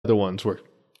the ones where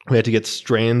we had to get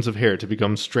strands of hair to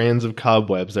become strands of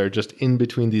cobwebs that are just in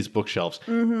between these bookshelves.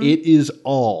 It is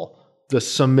all the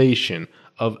summation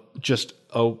of just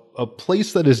a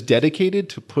place that is dedicated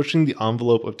to pushing the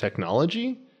envelope of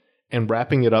technology and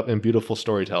wrapping it up in beautiful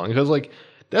storytelling. Because like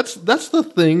that's the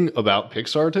thing about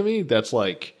Pixar to me.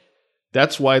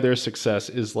 That's why their success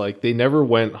is like they never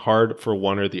went hard for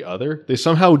one or the other. They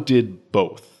somehow did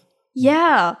both.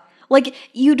 Yeah. Like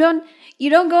you don't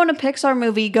go in a Pixar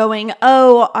movie going,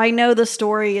 "Oh, I know the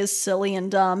story is silly and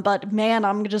dumb, but man,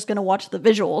 I'm just going to watch the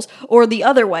visuals." Or the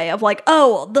other way of like,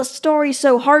 "Oh, the story's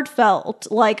so heartfelt.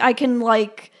 Like I can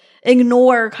like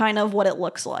ignore kind of what it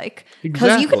looks like."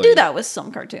 Because you can do that with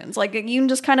some cartoons. Like you can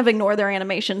just kind of ignore their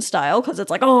animation style because it's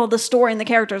like, "Oh, the story and the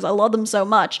characters, I love them so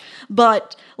much."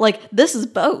 But like this is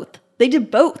both. They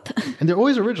did both. And they're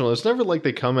always original. It's never like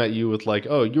they come at you with like,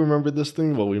 oh, you remember this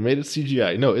thing? Well, we made it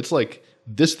CGI. No, it's like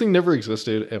this thing never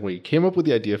existed and we came up with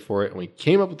the idea for it and we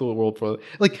came up with the world for it.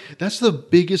 Like that's the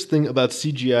biggest thing about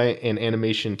CGI and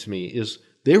animation to me is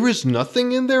there is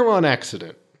nothing in there on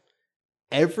accident.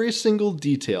 Every single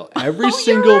detail, every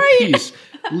single piece,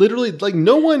 literally, like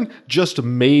no one just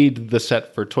made the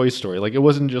set for Toy Story. Like it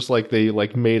wasn't just like they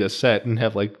like made a set and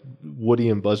have like Woody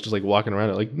and Buzz just like walking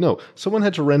around it. Like no, someone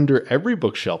had to render every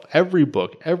bookshelf, every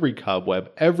book, every cobweb,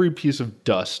 every piece of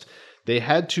dust. They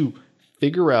had to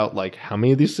figure out like how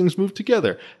many of these things move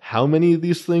together, how many of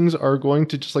these things are going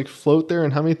to just like float there,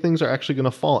 and how many things are actually going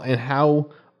to fall, and how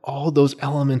all those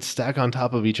elements stack on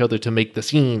top of each other to make the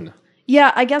scene.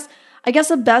 Yeah, I guess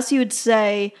the best you would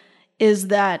say is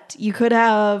that you could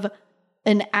have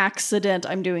an accident,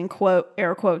 I'm doing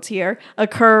air quotes here,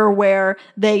 occur where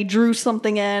they drew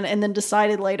something in and then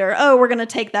decided later, oh, we're going to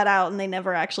take that out, and they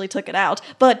never actually took it out.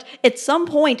 But at some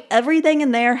point, everything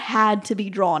in there had to be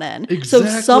drawn in.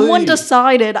 Exactly. So someone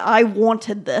decided, I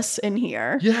wanted this in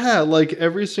here. Yeah, like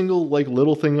every single like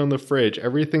little thing on the fridge,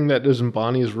 everything that is in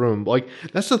Bonnie's room. Like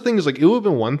that's the thing is like it would have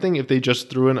been one thing if they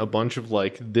just threw in a bunch of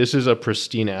like this is a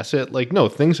pristine asset. Like no,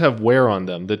 things have wear on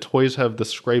them. The toys have the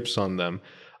scrapes on them.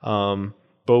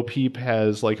 Bo Peep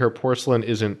has like her porcelain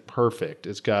isn't perfect.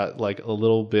 It's got like a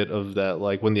little bit of that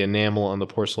like when the enamel on the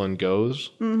porcelain goes.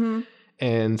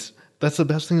 And that's the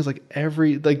best thing is like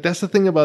that's the thing about